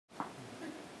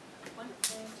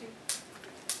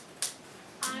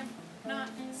I'm not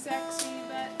sexy,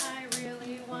 but I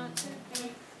really want to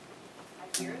be. I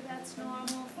hear that's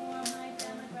normal for my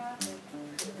demographic.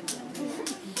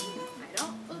 I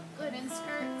don't look good in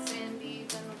skirts, and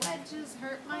even wedges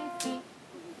hurt my feet.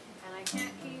 And I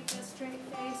can't keep a straight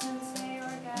face and stay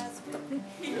orgasmic.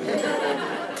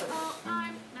 Oh,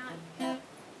 I'm not hip,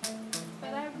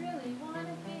 but I really want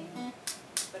to be.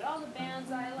 But all the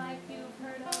bands I like you've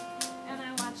heard of, and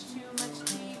I watch too much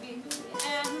TV.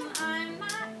 And I'm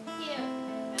not hip,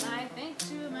 and I think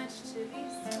too much to be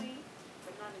sweet,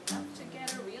 but not enough to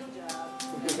get a real job.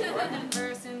 Or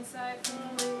converse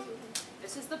insightfully.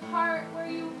 This is the part where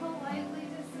you politely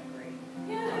disagree.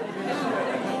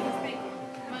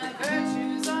 My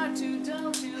virtues are too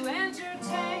dull to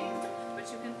entertain, but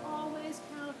you can always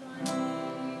count on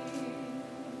me.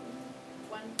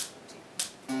 1,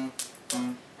 2,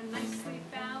 4. A nicely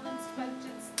balanced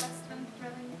budget's less than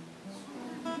thrilling,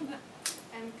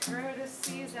 and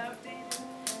courtesy's outdated,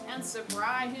 and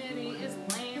sobriety is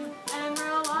lame, and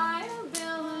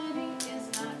reliability is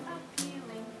not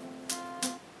appealing.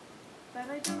 But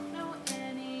I don't know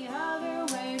any other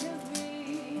way to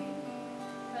be,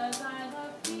 'cause I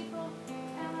love people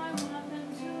and I want them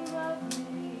to love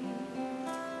me.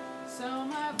 So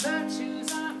my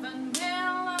virtues aren't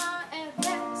vanilla at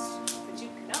best, but you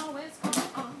can always go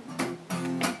on.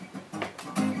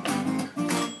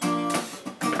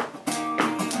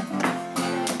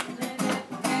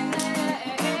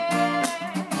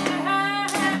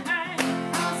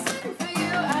 I'll sing for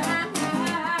you, I'll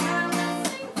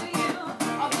sing for you.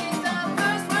 I'll be the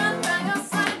first one by your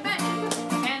side, babe.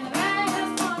 And I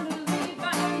just want to leave,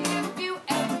 I'll give you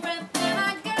everything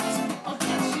I get. I'll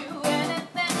get you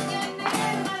anything you need.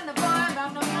 And the boy,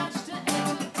 I've no much to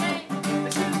entertain,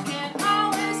 but you can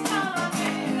always count on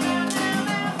me.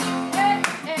 Hey,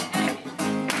 hey, hey.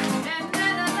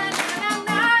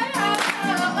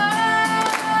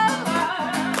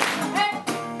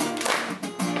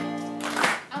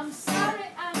 I'm sorry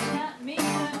I'm not mean.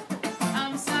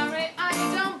 I'm sorry I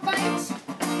don't bite.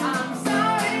 I'm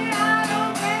sorry I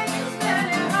don't break as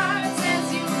many hearts as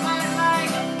you might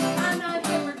like. I'm not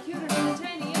here for cute or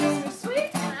spontaneous or sweet,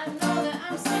 and I know that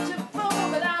I'm such a fool,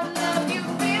 but I'll love you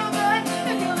real good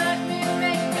if you let me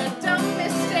make a dumb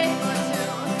mistake or two.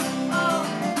 Oh,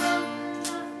 I'm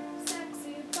not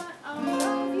sexy, but I'll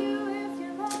love you if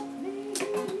you love me.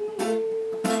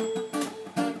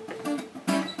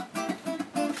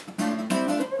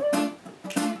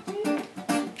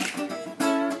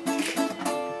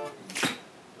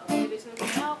 Oh, baby took me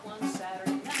out once